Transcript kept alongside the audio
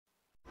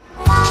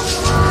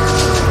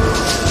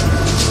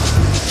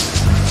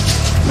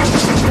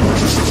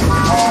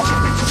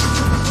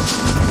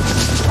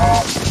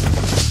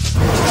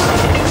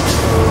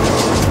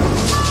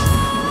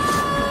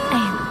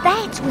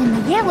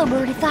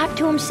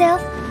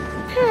himself,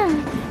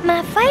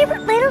 my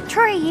favorite little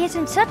tree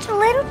isn't such a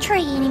little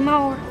tree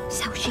anymore.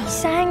 So she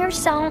sang her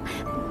song,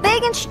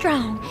 big and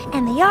strong,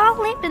 and they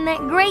all lived in that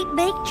great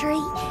big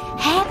tree,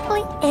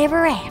 happily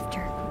ever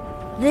after.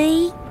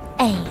 The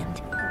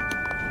end.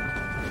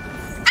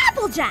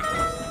 Applejack!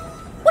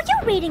 Were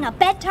you reading a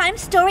bedtime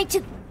story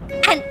to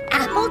an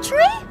apple tree?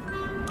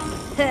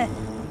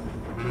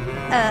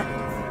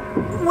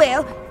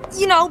 Well,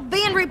 you know,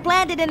 being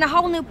replanted in a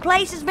whole new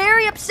place is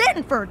very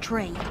upsetting for a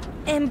tree.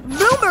 And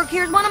Bloomberg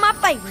here's one of my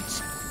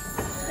favorites.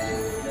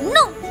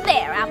 No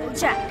fair,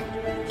 Applejack.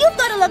 You've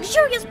got a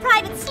luxurious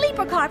private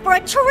sleeper car for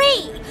a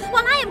tree,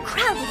 while I am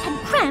crowded and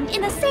crammed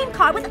in the same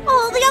car with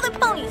all the other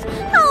ponies.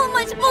 How am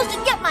I supposed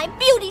to get my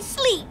beauty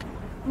sleep?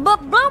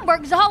 But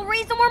Bloomberg's the whole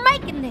reason we're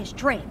making this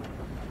trip.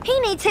 He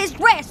needs his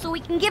rest so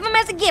we can give him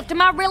as a gift to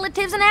my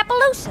relatives in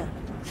Appaloosa.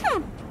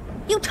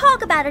 You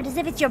talk about it as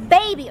if it's your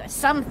baby or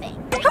something.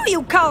 Who are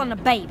you calling a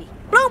baby?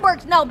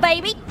 Bloomberg's no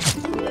baby.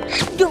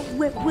 Don't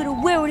let Widow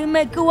Rarity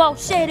make you all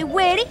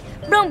saddy-waddy.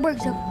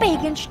 Bloomberg's a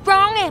big and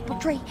strong apple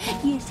tree.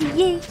 Yes,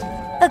 he is.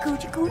 A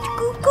coochie coochie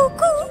coo coo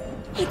coo.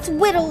 It's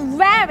Widow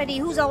Rarity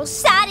who's all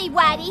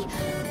saddy-waddy.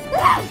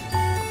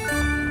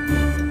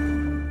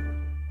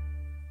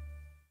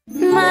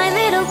 My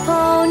little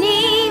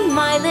pony,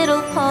 my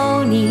little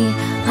pony.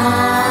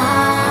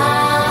 Ah,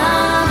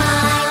 my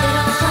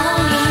little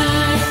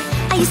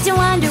pony. I used to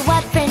wonder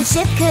what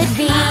friendship could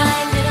be.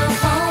 My little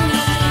pony.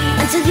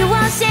 Until you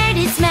all shared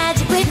its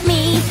magic with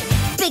me.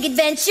 Big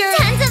adventure,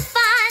 tons of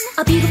fun.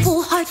 A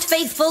beautiful heart,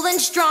 faithful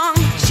and strong.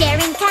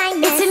 Sharing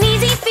kindness, it's an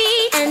easy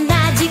feat. And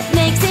magic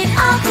makes it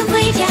all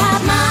complete. You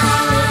have my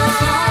little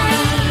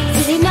pony.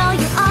 Did you know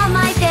you're all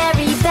my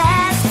very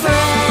best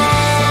friends?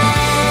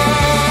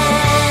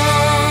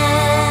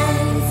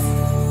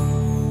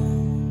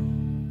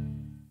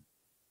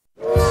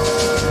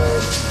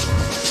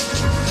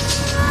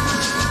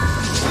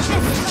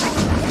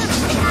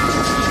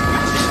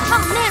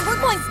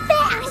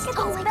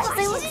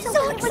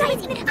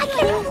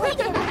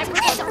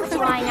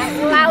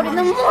 Loud in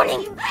the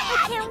morning.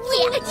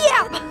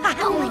 Yeah.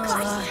 Oh my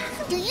gosh.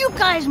 Do you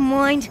guys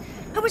mind?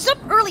 I was up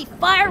early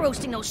fire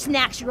roasting those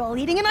snacks you're all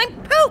eating and I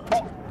pooped.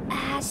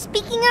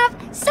 Speaking of,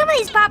 some of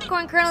these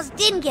popcorn kernels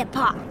didn't get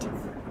popped.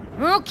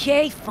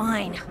 Okay,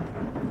 fine.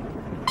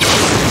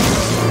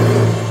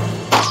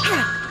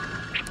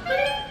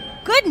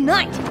 Good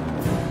night.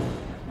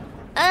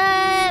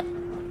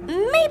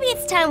 Maybe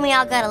it's time we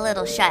all got a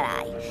little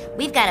shut-eye.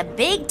 We've got a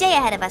big day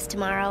ahead of us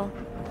tomorrow.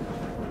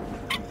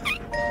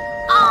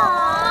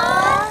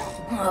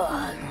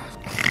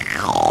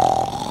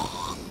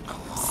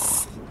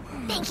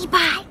 Pinkie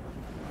Pie,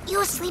 you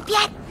asleep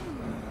yet?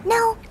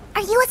 No,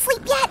 are you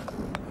asleep yet?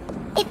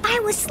 If I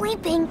was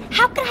sleeping,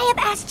 how could I have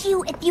asked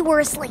you if you were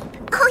asleep?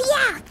 Oh,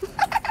 yeah.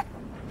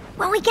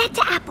 When we get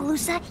to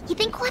Appaloosa, you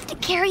think we'll have to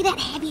carry that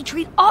heavy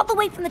tree all the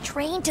way from the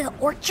train to the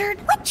orchard?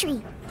 What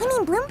tree? You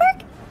mean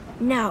Bloomberg?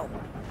 No,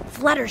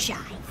 Fluttershy.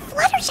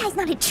 Fluttershy's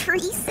not a tree,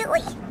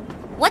 silly.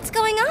 What's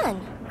going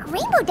on?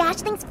 Rainbow Dash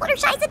thinks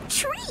Fluttershy's a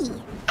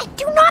tree. I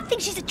do not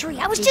think she's a tree.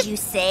 Did you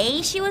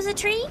say she was a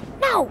tree?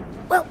 No.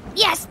 Well,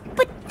 yes,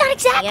 but not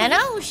exactly. You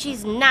know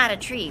she's not a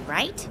tree,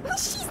 right?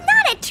 She's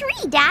not a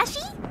tree,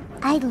 Dashie.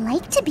 I'd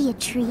like to be a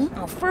tree.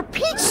 Oh, for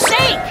Pete's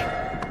sake!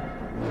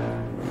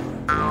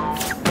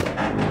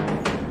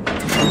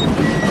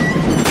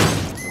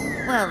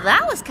 Well,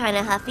 that was kind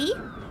of huffy.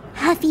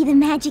 Huffy the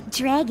Magic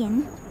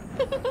Dragon.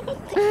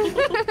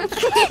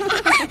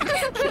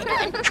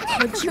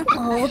 Would you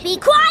all be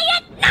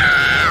quiet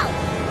now?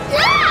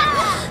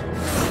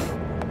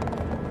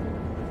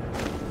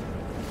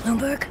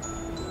 Bloomberg?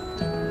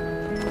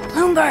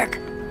 Bloomberg!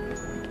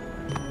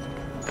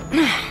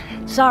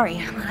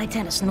 Sorry, I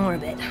tend to snore a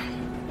bit.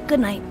 Good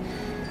night.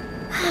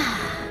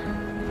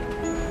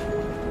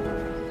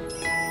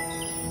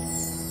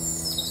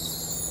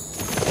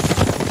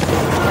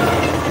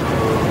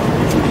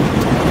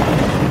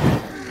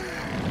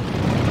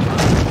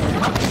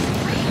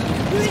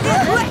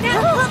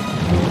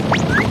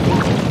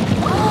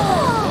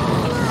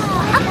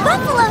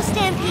 Buffalo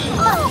stampede!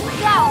 Oh,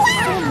 wow!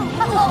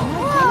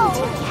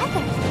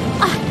 Together.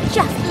 I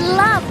just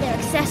love their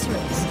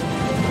accessories.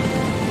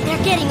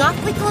 They're getting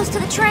awfully close to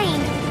the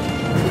train.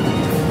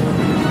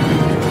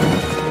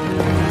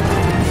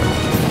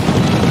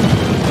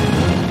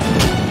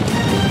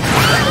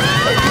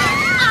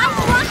 I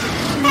want to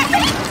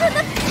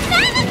the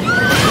planet!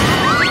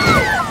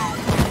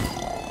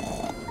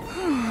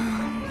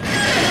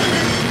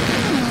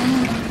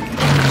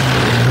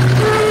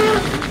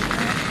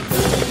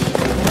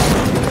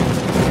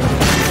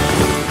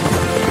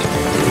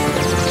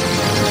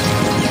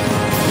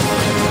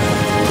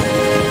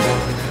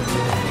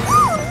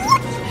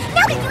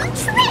 Now they're doing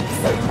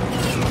tricks!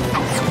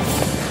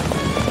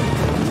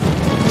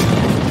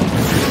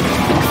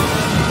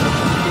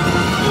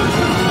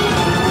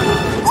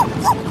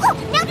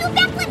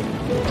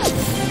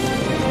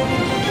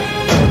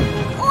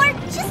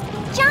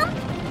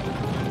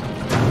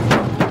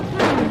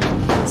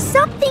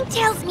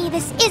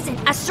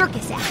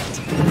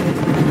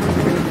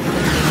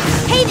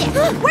 it!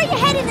 Where are you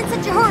headed in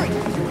such a hurry?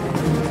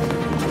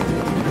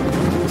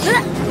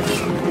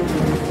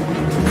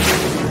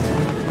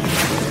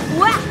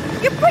 Wow,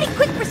 you're pretty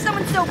quick for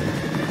someone so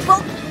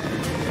bulky.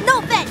 No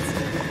offense.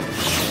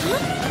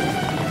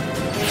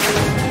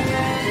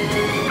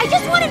 I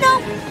just want to know.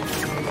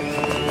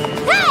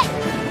 Hey!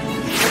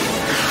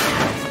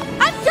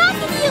 I'm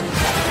talking to you!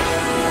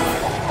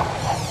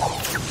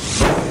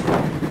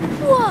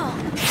 Whoa!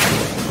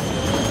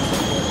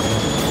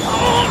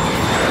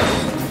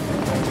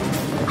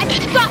 I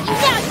just got you down!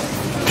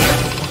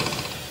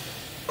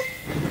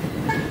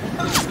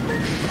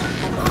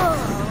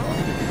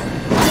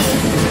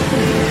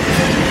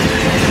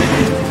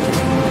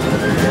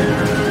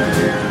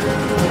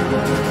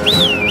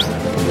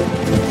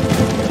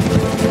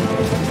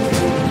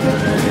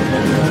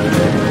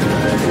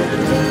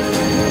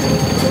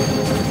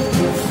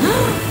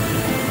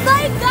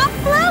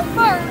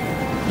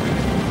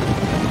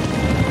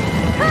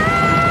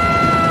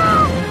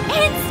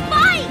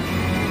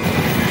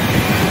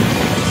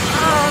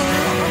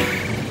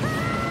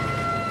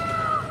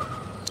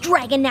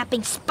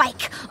 Napping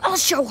Spike. I'll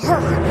show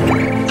her.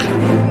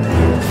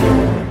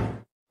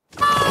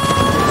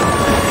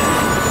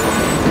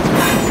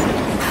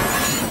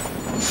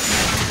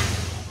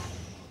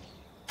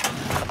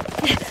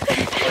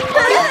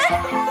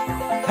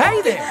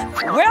 Hey there!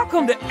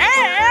 Welcome to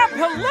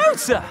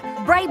Appaloosa!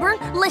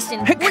 Brayburn,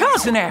 listen.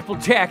 Cousin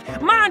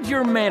Applejack, mind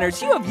your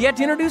manners. You have yet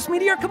to introduce me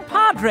to your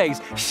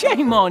compadres.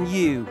 Shame on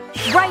you.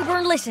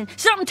 Brayburn, listen.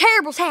 Something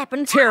terrible's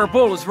happened.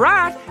 Terrible is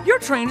right. Your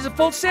train is a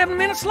full 7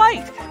 minutes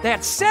late.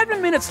 That's 7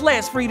 minutes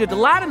less for you to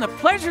delight in the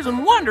pleasures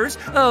and wonders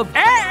of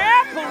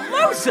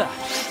Appaloosa.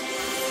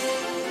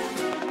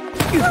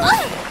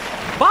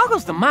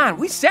 Boggles the mind.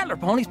 We settler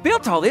ponies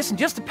built all this in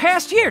just the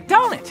past year,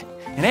 don't it?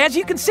 And as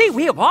you can see,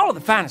 we have all of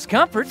the finest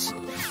comforts,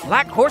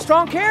 like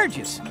horse-drawn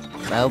carriages.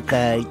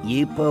 Okay,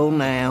 you pull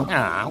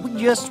now. We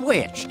just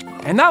switched.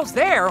 And those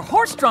there are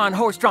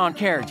horse-drawn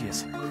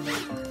carriages.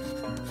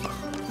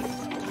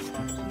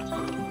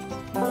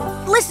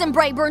 Listen,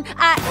 Brayburn,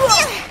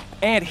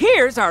 And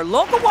here's our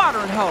local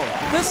watering hole,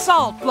 the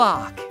salt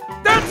block.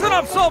 That's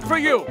enough salt for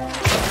you!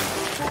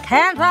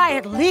 Can't I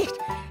at least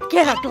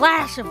get a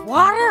glass of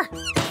water?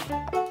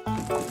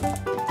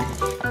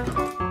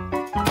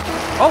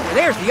 Over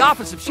there's the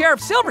office of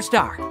Sheriff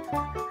Silverstar.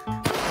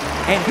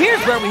 And here's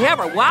where we have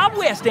our Wild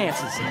West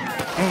dances.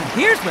 And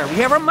here's where we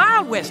have our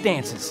Mild West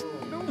dances.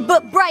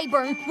 But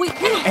Brayburn,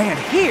 And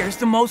here's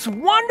the most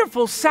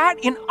wonderful sight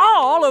in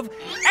all of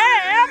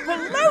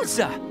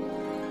Appaloosa.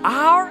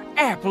 Our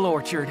apple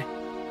orchard.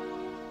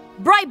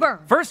 Brayburn!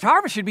 First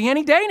harvest should be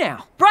any day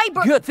now.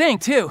 Brayburn! Good thing,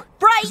 too.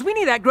 Because we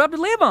need that grub to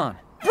live on.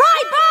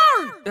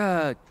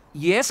 Brayburn!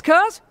 Yes,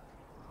 cuz?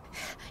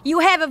 You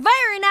have a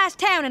very nice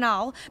town and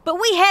all, but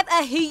we have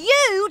a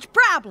huge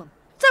problem.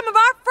 Some of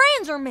our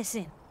friends are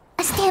missing.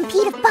 A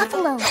stampede of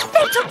buffalo.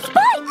 They took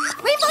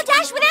Spike! Rainbow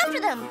Dash went after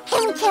them.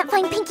 And we can't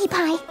find Pinkie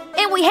Pie.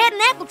 And we had an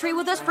apple tree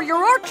with us for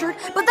your orchard,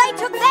 but they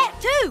took that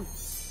too.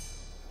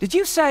 Did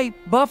you say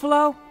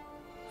buffalo?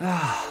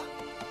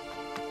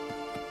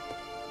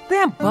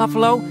 Them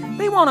buffalo,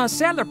 they want us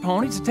settler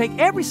ponies to take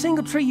every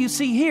single tree you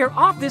see here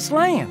off this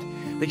land.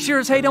 They sure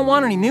as hey don't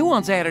want any new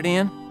ones added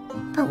in.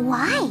 But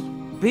why?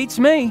 Beats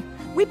me.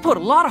 We put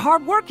a lot of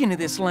hard work into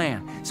this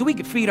land so we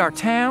could feed our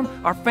town,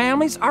 our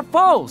families, our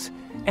foes.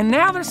 And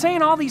now they're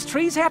saying all these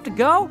trees have to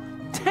go?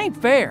 It ain't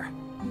fair.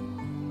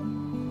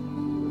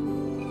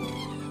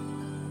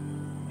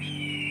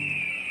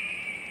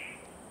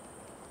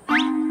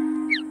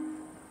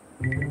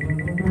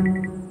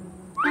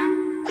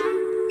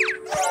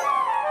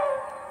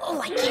 Oh,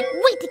 I can't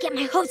wait to get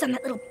my hose on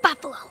that little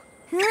buffalo.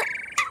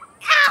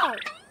 Ow!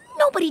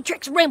 Nobody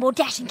tricks Rainbow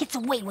Dash and gets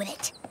away with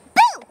it.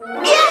 Boo!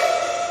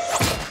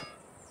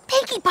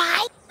 Pinkie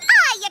Pie!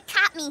 Ah, you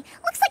caught me.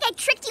 Looks like I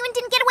tricked you and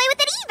didn't get away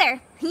with it either.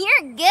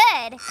 You're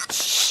good.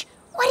 Shh!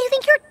 What do you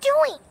think you're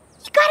doing?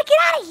 You gotta get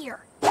out of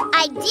here.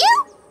 I do?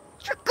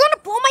 You're gonna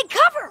blow my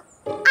cover.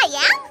 I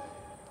am?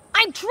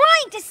 I'm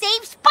trying to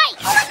save Spike.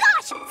 Oh my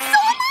gosh! So am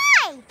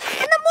I! And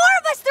the more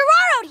of us there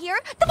are out here,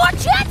 the more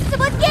chances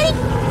of us getting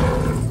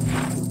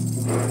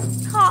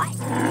caught.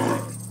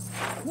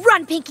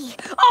 Run, Pinkie.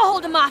 I'll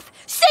hold him off.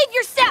 Save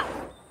yourself.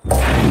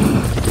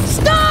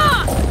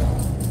 Stop!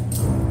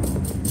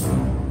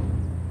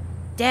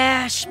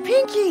 Dash,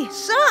 Pinkie,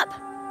 sup?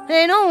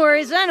 Hey, no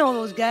worries, I know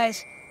those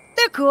guys.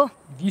 They're cool.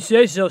 If you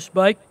say so,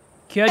 Spike.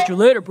 Catch you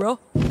later, bro.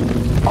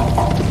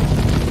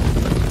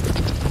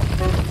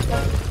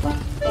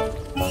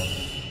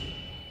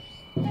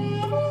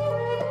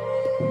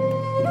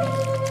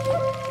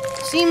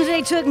 Seems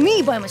they took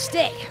me by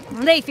mistake.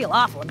 They feel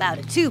awful about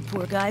it too,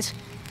 poor guys.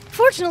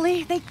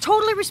 Fortunately, they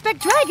totally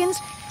respect dragons,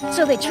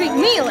 so they treat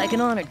me like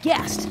an honored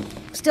guest.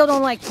 Still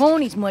don't like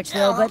ponies much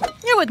though, but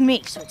they're with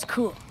me, so it's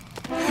cool.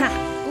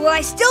 Well,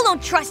 I still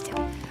don't trust him.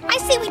 I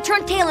say we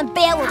turn tail and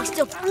bail while we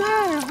still... Before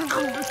we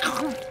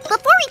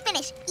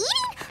finish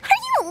eating, are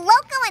you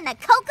loco in the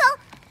cocoa?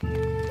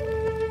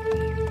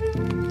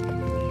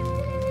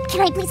 Can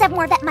I please have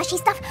more of that mushy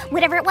stuff,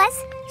 whatever it was?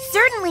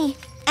 Certainly.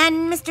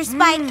 And Mr.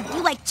 Spike,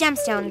 you like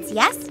gemstones,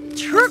 yes?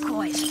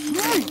 Turquoise.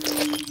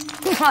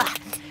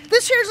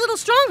 This here's Little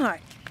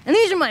Strongheart. And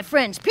these are my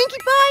friends, Pinkie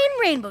Pie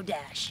and Rainbow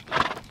Dash.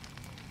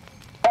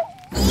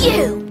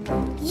 You!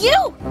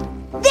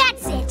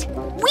 That's it!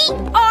 We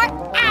are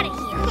out of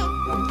here!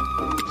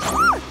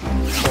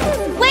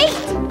 Wait!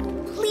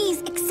 Please,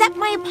 accept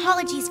my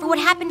apologies for what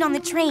happened on the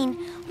train.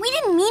 We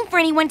didn't mean for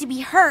anyone to be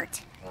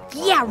hurt.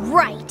 Yeah,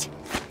 right.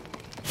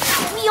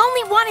 We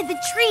only wanted the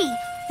tree.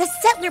 The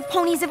settler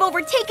ponies have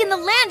overtaken the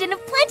land and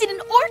have planted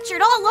an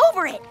orchard all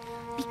over it.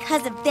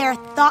 Because of their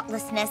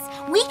thoughtlessness,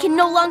 we can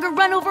no longer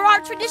run over our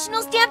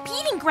traditional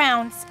stampeding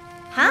grounds.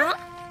 Huh?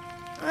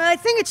 I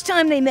think it's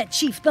time they met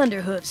Chief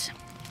Thunderhooves.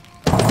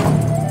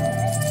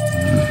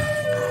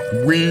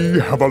 We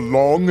have a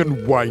long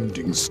and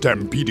winding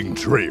stampeding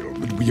trail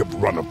that we have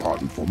run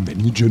upon for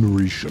many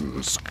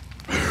generations.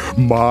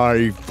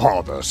 My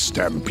father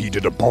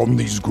stampeded upon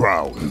these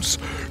grounds,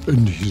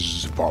 and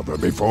his father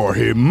before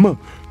him,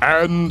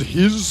 and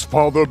his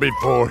father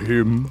before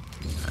him,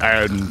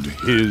 and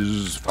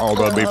his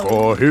father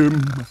before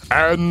him,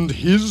 and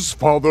his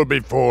father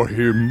before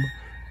him,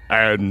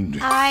 and...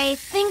 I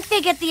think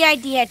they get the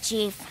idea,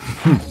 Chief.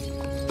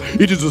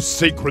 It is a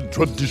sacred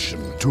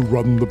tradition to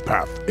run the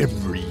path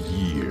every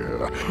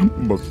year.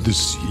 But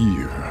this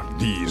year,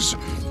 these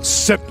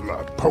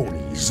settler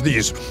ponies,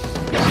 these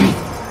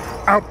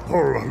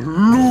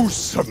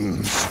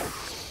Appleloosans,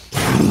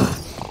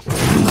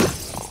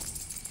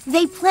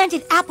 They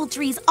planted apple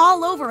trees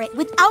all over it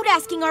without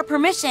asking our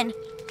permission.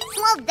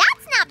 Well,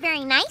 that's not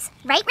very nice,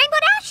 right, Rainbow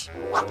Dash?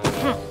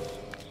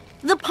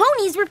 The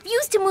ponies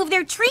refuse to move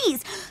their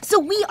trees, so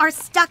we are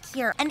stuck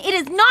here, and it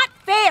is not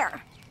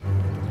fair.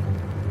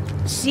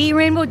 See,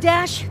 Rainbow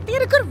Dash? They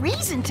had a good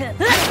reason to...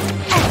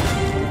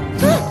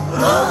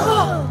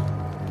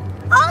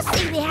 I'll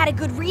say they had a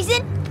good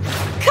reason.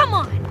 Come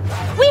on,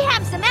 we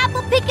have some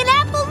apple-picking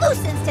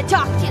Appleloosans to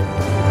talk to.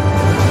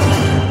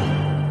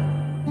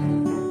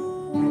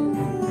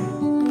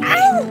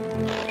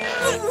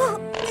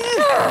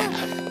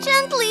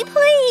 Gently,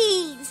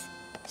 please.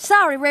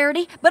 Sorry,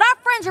 Rarity, but our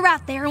friends are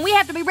out there, and we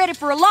have to be ready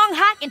for a long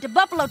hike into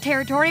buffalo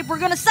territory if we're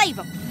gonna save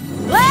them.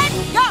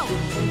 Let's go!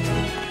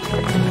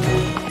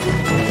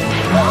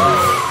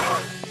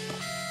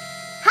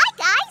 Hi,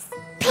 guys!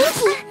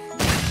 Pinkie!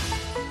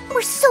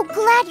 We're so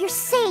glad you're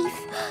safe.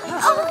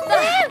 Oh,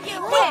 man!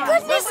 Thank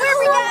goodness!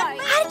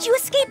 How did you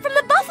escape from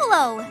the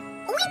buffalo?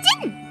 We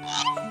didn't.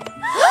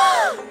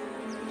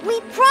 We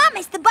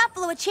promised the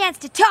buffalo a chance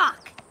to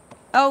talk.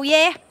 Oh,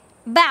 yeah?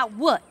 About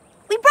what?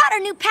 We brought our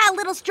new pal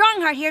Little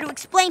Strongheart here to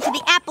explain to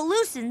the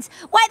Appleloosans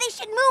why they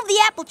should move the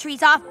apple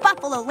trees off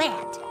Buffalo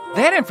land.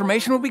 That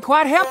information would be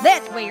quite helpful.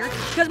 That's weird,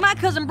 because my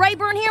cousin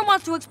Brayburn here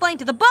wants to explain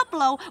to the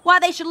buffalo why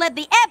they should let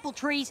the apple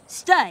trees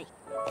stay.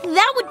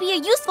 That would be a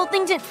useful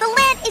thing to... The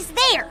land is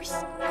theirs.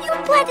 You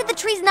planted the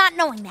trees not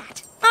knowing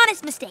that.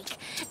 Honest mistake.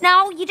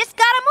 Now, you just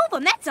gotta move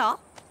them, that's all.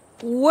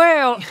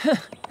 Well,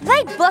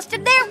 They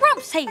busted their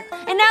rumps here,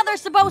 and now they're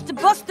supposed to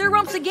bust their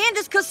rumps again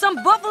just because some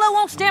buffalo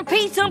won't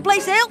stampede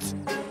someplace else?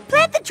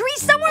 Plant the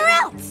trees somewhere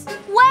else.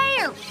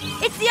 Where?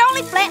 It's the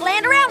only flat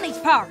land around these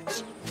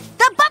parts.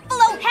 The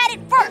buffalo had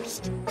it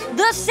first.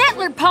 The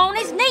settler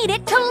ponies need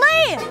it to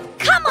live.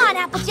 Come on,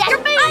 Applejack.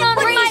 You're being I'm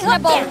putting my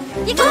hook unreasonable.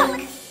 down. You go.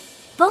 Look,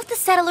 both the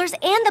settlers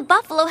and the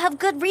buffalo have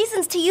good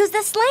reasons to use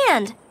this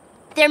land.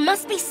 There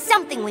must be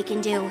something we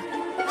can do.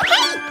 Hey,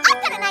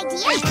 I've got an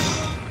idea.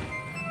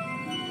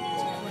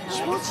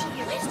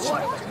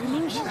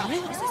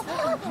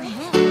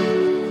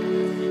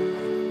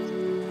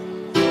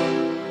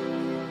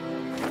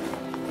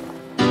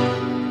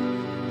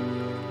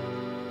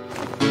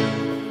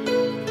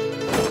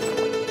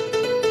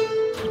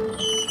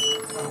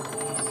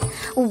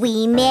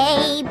 We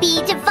may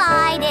be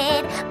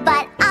divided,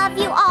 but of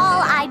you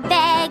all I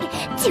beg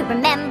to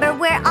remember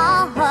we're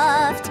all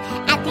hoofed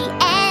at the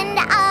end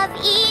of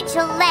each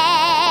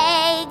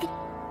leg.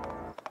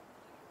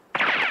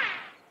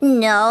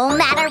 No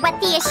matter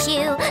what the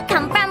issue,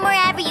 come from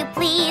wherever you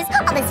please.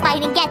 All this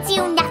fighting gets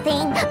you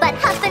nothing but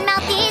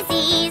husband-mouth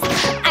disease.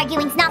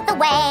 Arguing's not the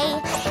way.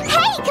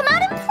 Hey, come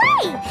out and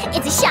play!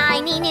 It's a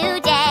shiny new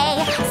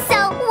day.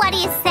 So what do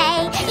you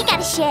say? You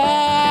gotta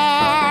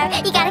share,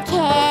 you gotta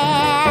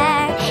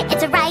care.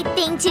 It's the right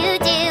thing to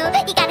do.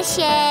 You gotta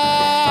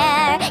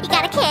share, you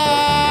gotta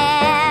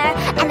care.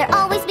 And there'll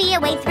always be a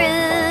way through.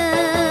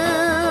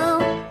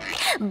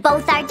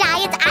 Both our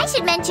diets, I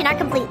should mention, are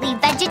completely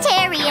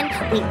vegetarian.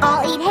 We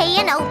all eat hay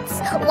and oats.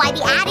 Why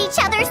be at each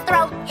other's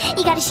throat?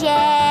 You gotta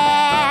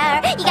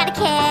share, you gotta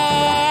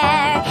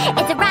care.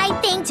 It's the right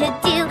thing to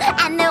do,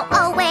 and there'll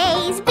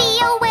always be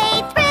a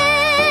way through.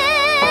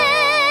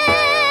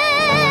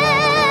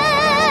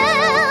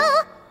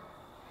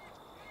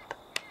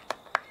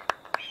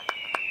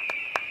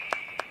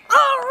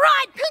 All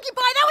right, Pinkie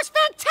Pie, that was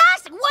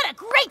fantastic. What a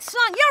great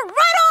song. You're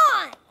right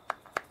on.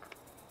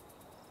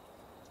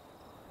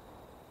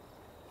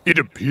 It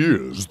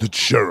appears that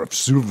Sheriff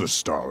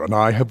Silverstar and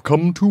I have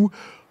come to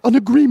an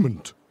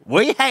agreement.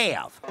 We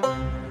have.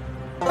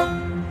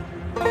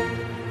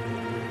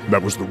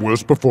 That was the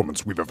worst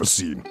performance we've ever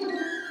seen.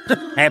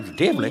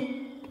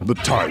 Absolutely. The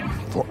time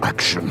for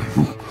action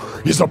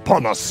is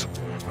upon us.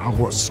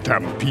 Our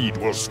stampede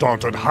will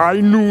start at high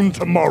noon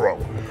tomorrow,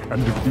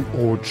 and if the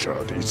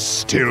orchard is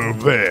still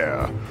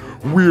there,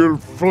 we'll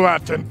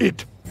flatten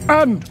it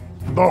and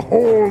the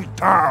whole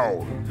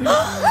town.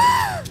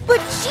 But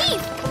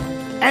Chief!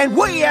 And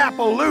we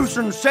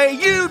Appaloosans say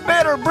you'd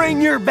better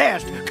bring your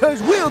best,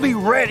 'cause we'll be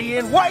ready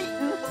and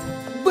waiting.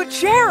 But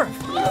Sheriff!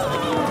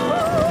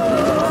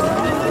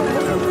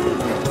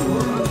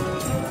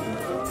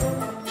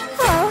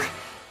 Oh,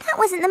 that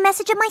wasn't the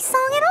message of my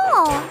song at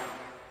all.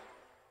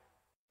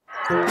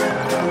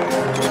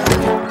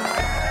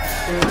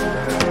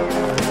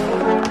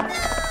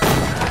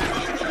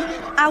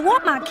 I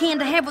want my kin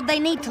to have what they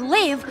need to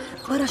live,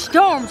 but a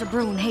storm's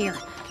a-brewing here,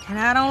 and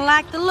I don't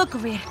like the look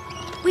of it.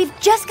 We've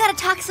just got to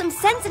talk some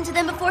sense into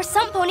them before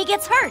some pony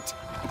gets hurt.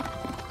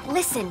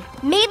 Listen,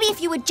 maybe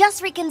if you would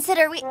just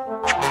reconsider,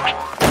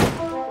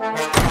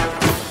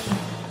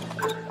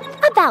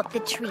 About the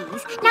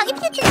trees. Now, if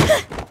you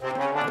just...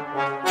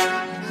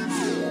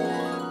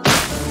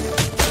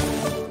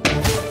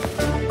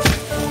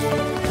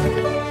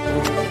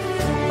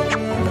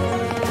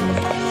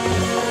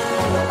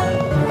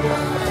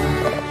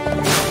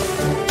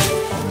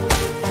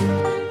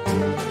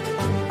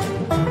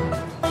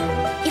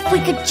 If we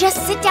could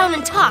just sit down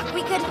and talk,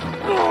 we could...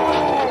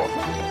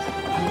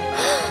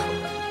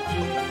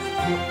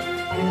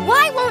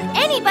 Why won't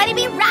anybody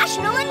be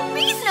rational and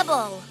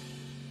reasonable?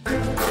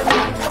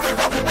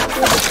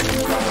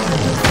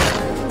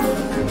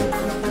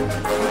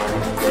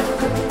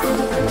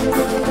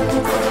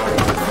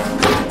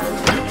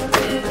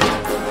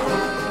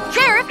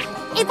 Sheriff,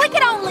 if we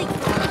could only...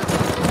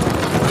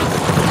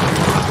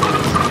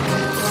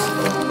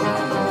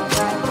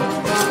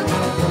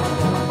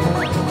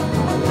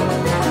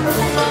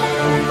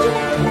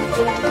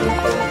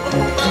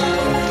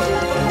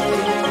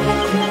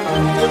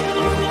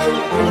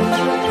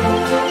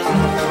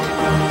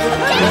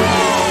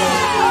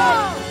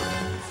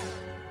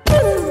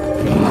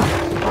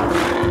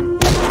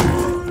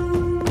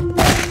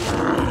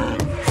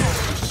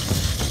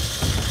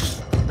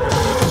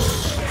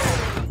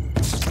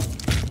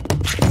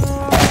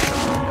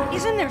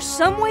 Isn't there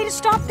some way to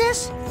stop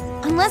this?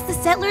 Unless the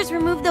settlers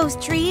remove those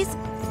trees,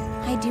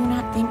 I do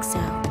not think so.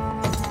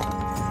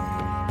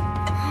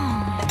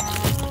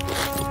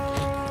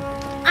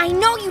 I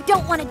know you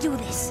don't want to do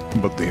this.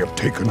 But they have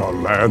taken our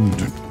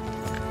land.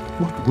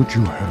 What would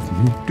you have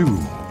me do,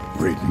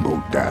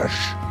 Rainbow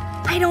Dash?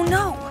 I don't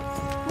know.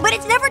 But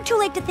it's never too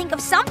late to think of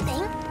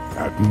something.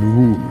 At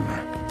noon,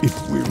 it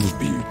will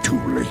be too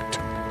late.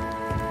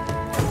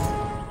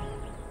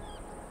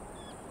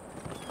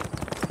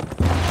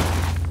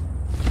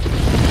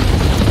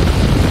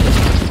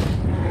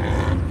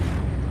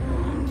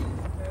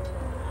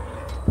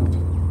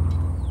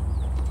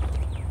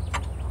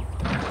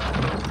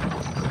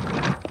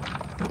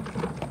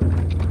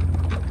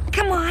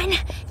 Come on.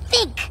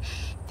 Think.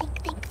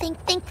 Think.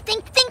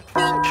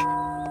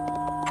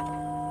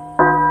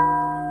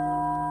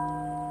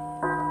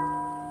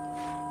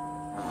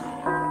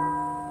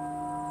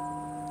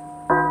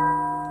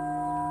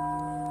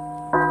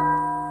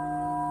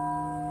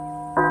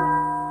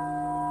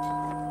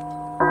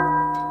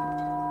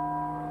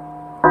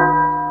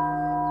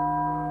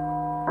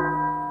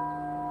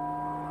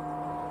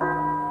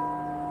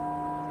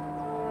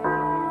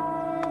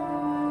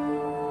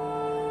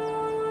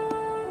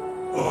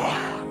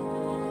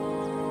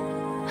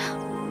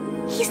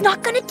 He's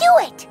not gonna do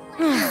it.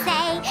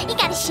 Say, you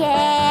gotta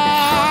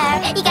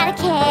share, you gotta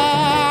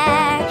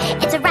care.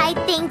 It's the right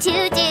thing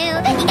to do.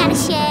 You gotta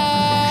share.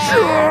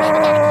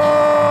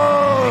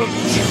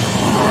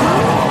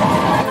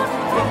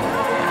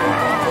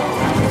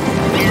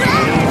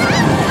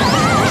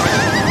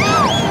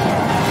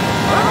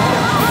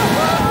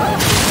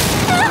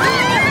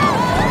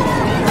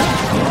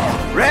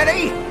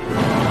 Ready?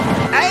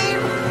 Aim!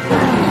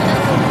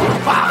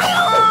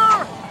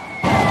 Fire!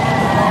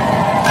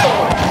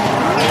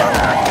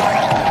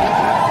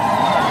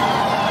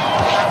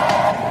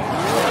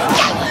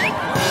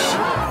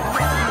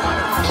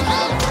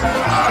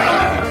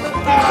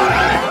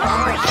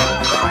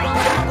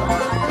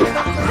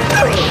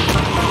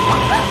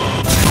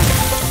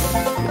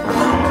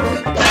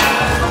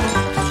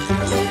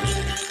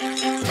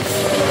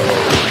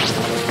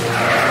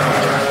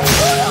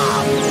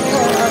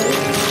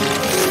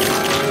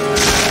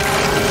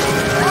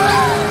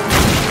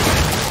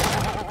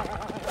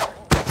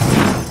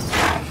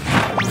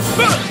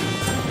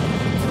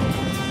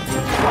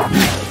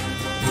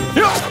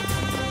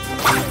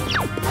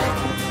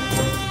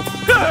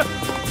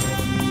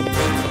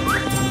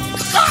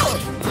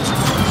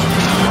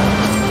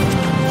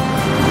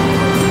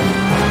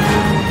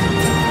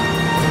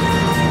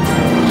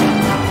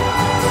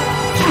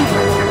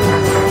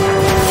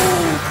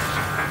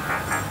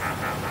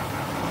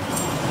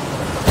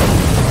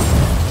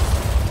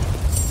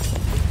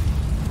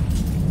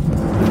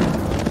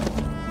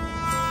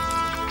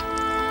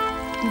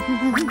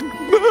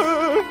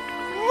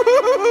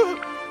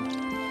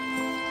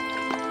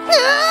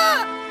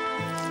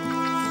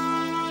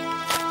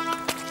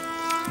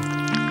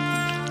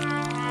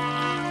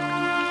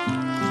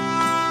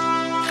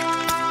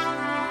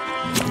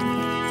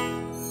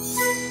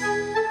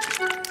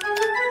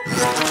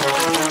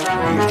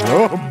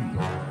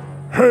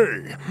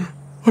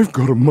 I've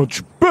got a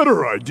much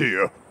better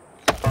idea.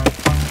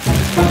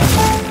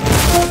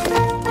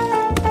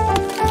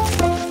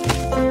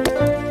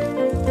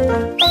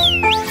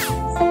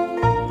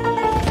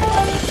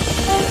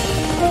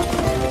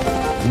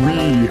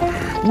 We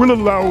will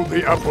allow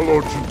the apple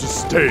orchard to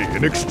stay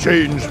in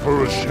exchange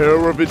for a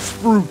share of its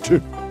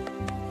fruit.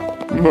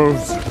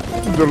 Most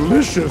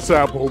delicious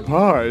apple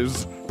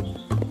pies.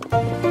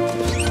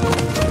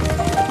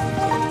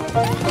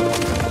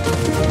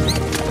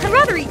 I'd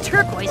rather eat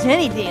turquoise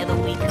any day of the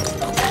week.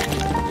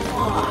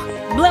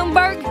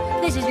 Bloomberg,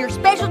 this is your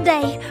special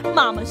day.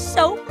 Mama's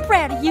so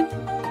proud of you.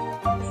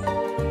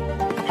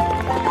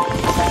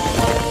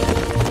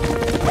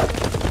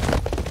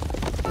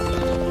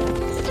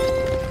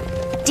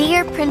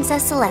 Dear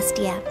Princess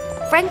Celestia,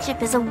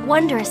 friendship is a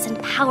wondrous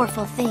and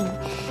powerful thing.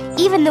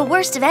 Even the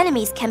worst of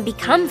enemies can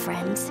become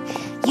friends.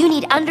 You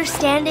need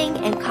understanding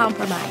and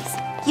compromise.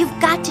 You've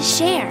got to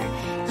share.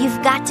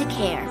 You've got to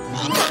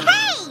care.